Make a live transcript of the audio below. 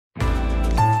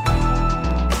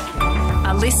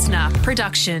listener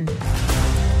production.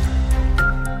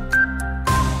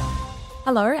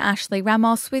 Hello, Ashley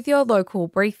Ramos with your local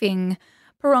briefing.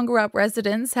 Porongurup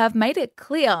residents have made it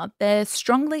clear they're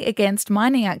strongly against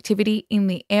mining activity in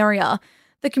the area.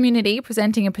 The community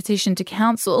presenting a petition to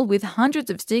council with hundreds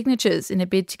of signatures in a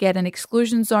bid to get an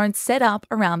exclusion zone set up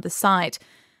around the site.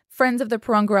 Friends of the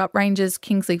Porongurup Ranger's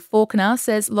Kingsley Faulkner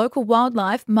says local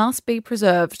wildlife must be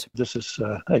preserved. This is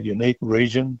a unique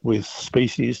region with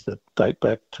species that date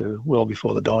back to well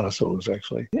before the dinosaurs,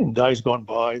 actually. In days gone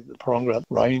by, the Porongurup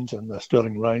Range and the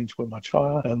Stirling Range were much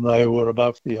higher, and they were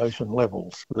above the ocean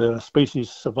levels. The species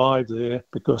survived there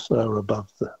because they were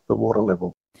above the water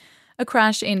level. A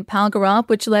crash in Porongurup,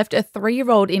 which left a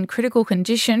 3-year-old in critical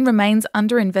condition, remains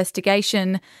under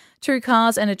investigation. 2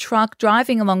 cars and a truck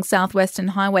driving along South Western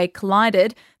Highway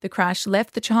collided. The crash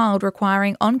left the child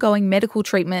requiring ongoing medical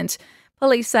treatment.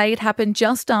 Police say it happened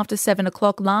just after 7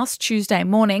 o'clock last Tuesday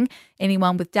morning.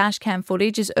 Anyone with dashcam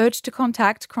footage is urged to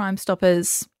contact Crime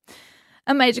Stoppers.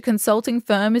 A major consulting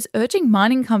firm is urging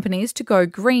mining companies to go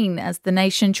green as the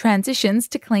nation transitions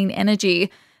to clean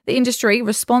energy. The industry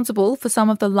responsible for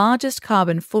some of the largest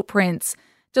carbon footprints.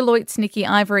 Deloitte's Nikki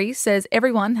Ivory says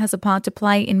everyone has a part to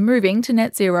play in moving to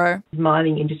net zero. The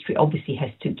mining industry obviously has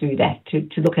to do that,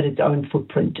 to look at its own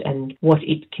footprint and what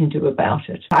it can do about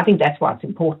it. I think that's why it's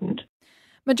important.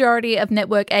 Majority of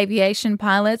network aviation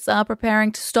pilots are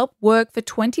preparing to stop work for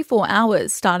 24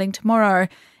 hours starting tomorrow.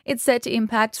 It's set to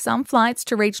impact some flights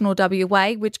to regional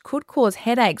WA, which could cause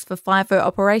headaches for FIFO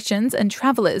operations and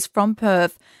travellers from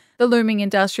Perth. The looming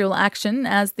industrial action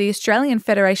as the Australian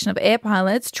Federation of Air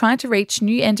Pilots try to reach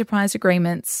new enterprise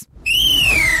agreements.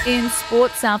 In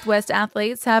sport, Southwest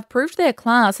athletes have proved their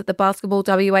class at the Basketball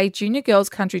WA Junior Girls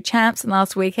Country Champs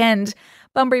last weekend.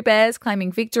 Bunbury Bears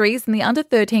claiming victories in the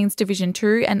Under-13s Division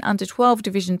 2 and Under-12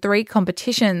 Division 3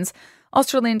 competitions.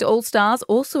 Australind All-Stars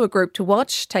also a group to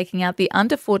watch, taking out the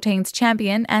Under-14s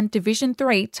champion and Division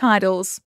 3 titles.